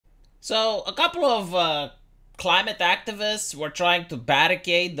So, a couple of climate activists were trying to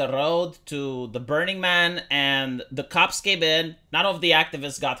barricade the road to the Burning Man, and the cops came in. None of the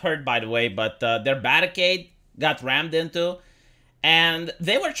activists got hurt, by the way, but their barricade got rammed into. And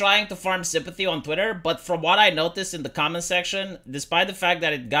they were trying to farm sympathy on Twitter, but from what I noticed in the comment section, despite the fact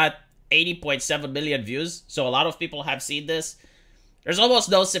that it got 80.7 million views, so a lot of people have seen this, there's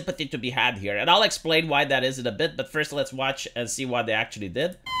almost no sympathy to be had here. And I'll explain why that is in a bit, but first let's watch and see what they actually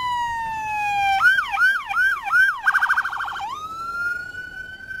did.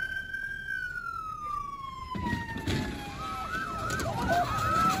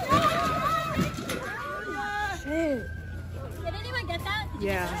 Shit. Did anyone get that?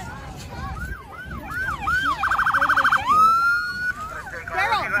 Yeah.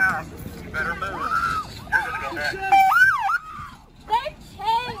 Daryl! You better move. You're gonna go back. They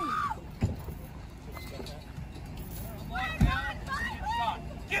changed!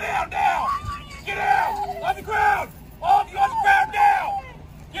 Get out now! Get out! On the ground! On the ground now!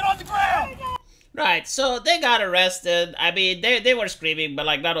 Get on the ground! Right, so they got arrested. I mean, they were screaming, but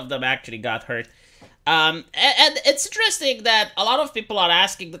like none of them actually got hurt. And it's interesting that a lot of people are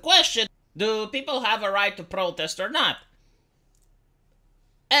asking the question, do people have a right to protest or not?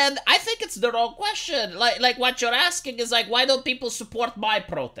 And I think it's the wrong question. Like what you're asking is like, why don't people support my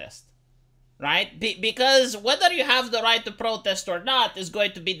protest? Right? Because whether you have the right to protest or not is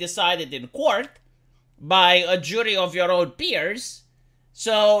going to be decided in court by a jury of your own peers.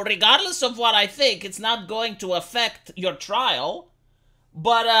 So regardless of what I think, it's not going to affect your trial.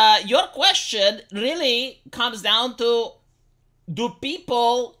 But your question really comes down to, do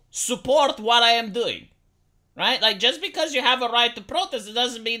people support what I am doing? Right? Like, just because you have a right to protest, it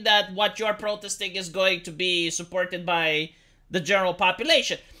doesn't mean that what you're protesting is going to be supported by the general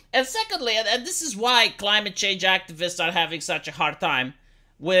population. And secondly, and this is why climate change activists are having such a hard time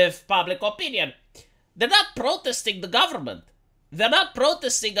with public opinion, they're not protesting the government. They're not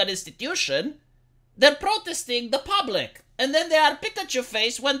protesting an institution. They're protesting the public. And then they are Pikachu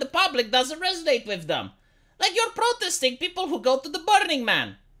face when the public doesn't resonate with them. Like, you're protesting people who go to the Burning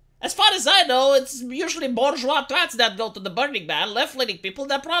Man. As far as I know, it's usually bourgeois twats that go to the Burning Man, left-leaning people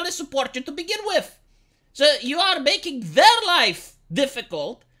that probably support you to begin with. So you are making their life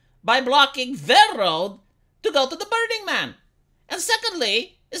difficult by blocking their road to go to the Burning Man. And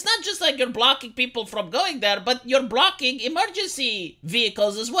secondly, it's not just like you're blocking people from going there, but you're blocking emergency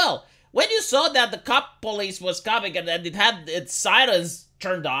vehicles as well. When you saw that the cop police was coming and it had its sirens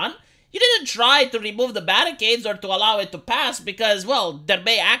turned on, you didn't try to remove the barricades or to allow it to pass because, well, there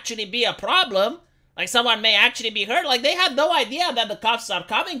may actually be a problem. Like, someone may actually be hurt. Like, they had no idea that the cops are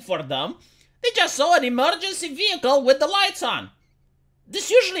coming for them. They just saw an emergency vehicle with the lights on.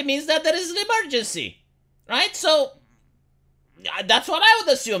 This usually means that there is an emergency, right? So, that's what I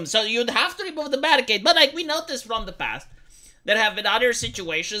would assume. So, you'd have to remove the barricade. But, like, we noticed from the past, there have been other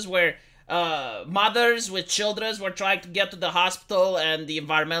situations where mothers with children were trying to get to the hospital and the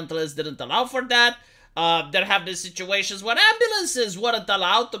environmentalists didn't allow for that. There have been situations where ambulances weren't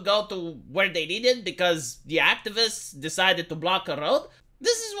allowed to go to where they needed because the activists decided to block a road.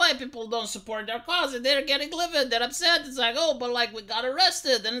 This is why people don't support their cause and they're getting livid, they're upset. It's like, oh, but like we got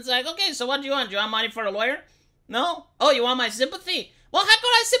arrested. And it's like, okay, so what do you want? Do you want money for a lawyer? No? Oh, you want my sympathy? Well, how can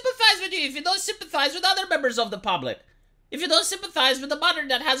I sympathize with you if you don't sympathize with other members of the public? If you don't sympathize with a mother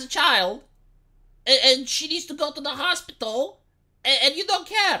that has a child, and she needs to go to the hospital, and you don't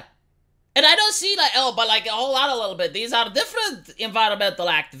care. And I don't see like, oh, but like, hold on a little bit. These are different environmental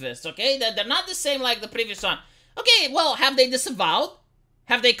activists, okay? They're not the same like the previous one. Okay, well, have they disavowed?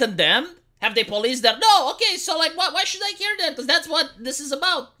 Have they condemned? Have they policed them? No, okay, so like, why should I care then? Because that's what this is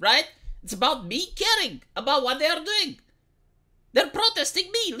about, right? It's about me caring about what they are doing. They're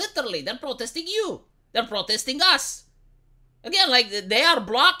protesting me, literally. They're protesting you. They're protesting us. Again, like, they are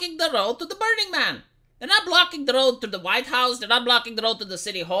blocking the road to the Burning Man. They're not blocking the road to the White House. They're not blocking the road to the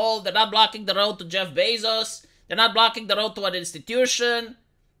City Hall. They're not blocking the road to Jeff Bezos. They're not blocking the road to an institution.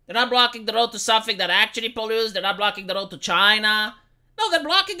 They're not blocking the road to something that actually pollutes. They're not blocking the road to China. No, they're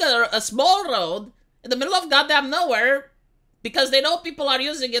blocking a small road in the middle of goddamn nowhere because they know people are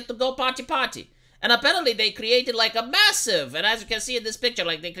using it to go party. And apparently they created like a massive, and as you can see in this picture,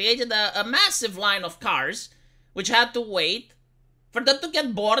 like they created a massive line of cars which had to wait for them to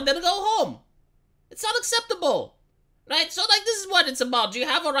get bored and go home. It's unacceptable, right? So, like, this is what it's about. Do you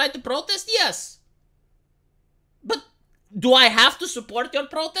have a right to protest? Yes. But do I have to support your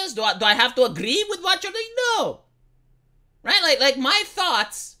protest? Do I have to agree with what you're doing? No. Right? Like my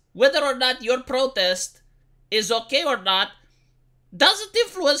thoughts, whether or not your protest is okay or not, doesn't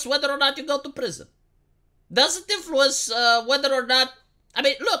influence whether or not you go to prison. Doesn't influence whether or not I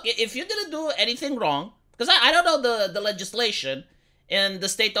mean, look, if you didn't do anything wrong, because I don't know the legislation in the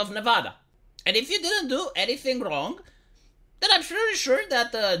state of Nevada, and if you didn't do anything wrong, then I'm pretty sure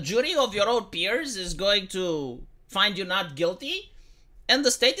that the jury of your own peers is going to find you not guilty, and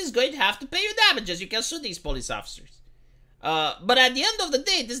the state is going to have to pay you damages. You can sue these police officers. But at the end of the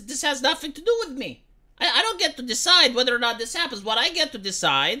day, this has nothing to do with me. I don't get to decide whether or not this happens. What I get to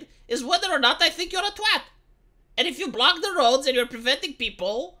decide is whether or not I think you're a twat. And if you block the roads and you're preventing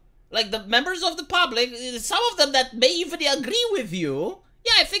people, like the members of the public, some of them that may even agree with you,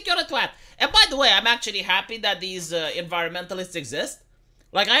 yeah, I think you're a twat. And by the way, I'm actually happy that these environmentalists exist.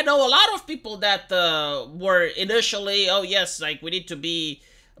 Like, I know a lot of people that were initially, oh yes, like, we need to be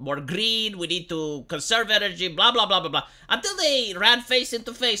more green, we need to conserve energy, blah, blah, blah, blah, blah. Until they ran face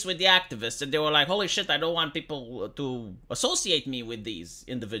into face with the activists, and they were like, holy shit, I don't want people to associate me with these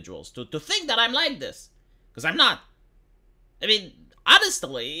individuals, to think that I'm like this. Because I'm not. I mean,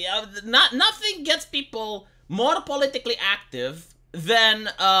 honestly, nothing gets people more politically active than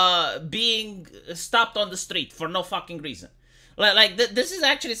being stopped on the street for no fucking reason. Like this is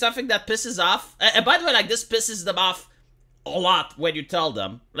actually something that pisses off. And by the way, like, this pisses them off a lot when you tell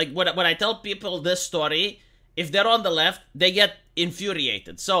them. Like, when I tell people this story, if they're on the left, they get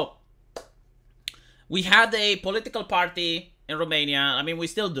infuriated. So, we had a political party in Romania. I mean, we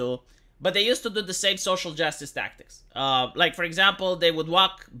still do. But they used to do the same social justice tactics. Like, for example, they would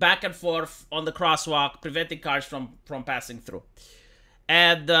walk back and forth on the crosswalk, preventing cars from passing through.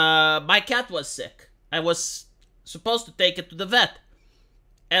 And my cat was sick. I was supposed to take it to the vet.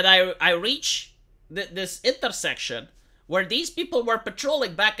 And I reach this intersection where these people were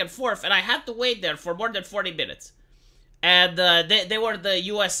patrolling back and forth, and I had to wait there for more than 40 minutes. And they were the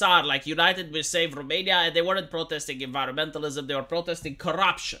USR, like United We Save Romania, and they weren't protesting environmentalism, they were protesting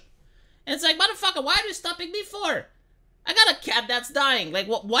corruption. And it's like, motherfucker, why are you stopping me for? I got a cat that's dying. Like,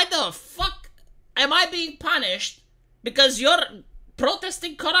 why the fuck am I being punished because you're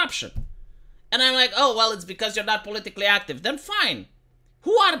protesting corruption? And I'm like, oh, well, it's because you're not politically active. Then fine.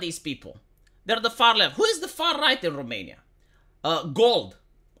 Who are these people? They're the far left. Who is the far right in Romania? Gold.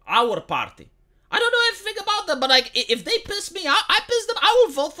 Our party. I don't know anything about them, but like, if they piss me off, I piss them, I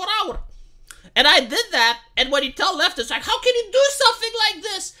will vote for our. And I did that, and when you tell leftists, like, how can you do something like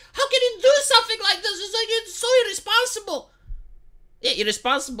this? How can you do something like this? It's like, it's so irresponsible. Yeah,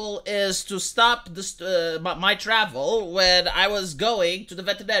 irresponsible is to stop this, my travel when I was going to the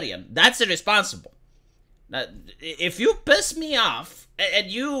veterinarian. That's irresponsible. Now, if you piss me off, and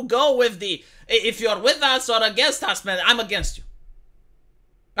you go with the, if you're with us or against us, man, I'm against you.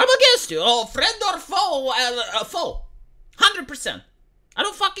 I'm against you. Oh, friend or foe, foe. 100%. I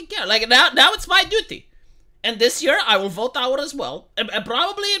don't fucking care. Like, now it's my duty. And this year, I will vote our as well. And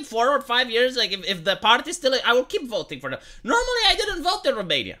probably in 4 or 5 years, like, if the party's still, I will keep voting for them. Normally, I didn't vote in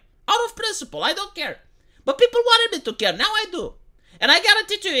Romania. Out of principle, I don't care. But people wanted me to care. Now I do. And I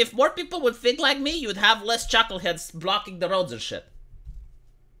guarantee you, if more people would think like me, you'd have less chuckleheads blocking the roads and shit.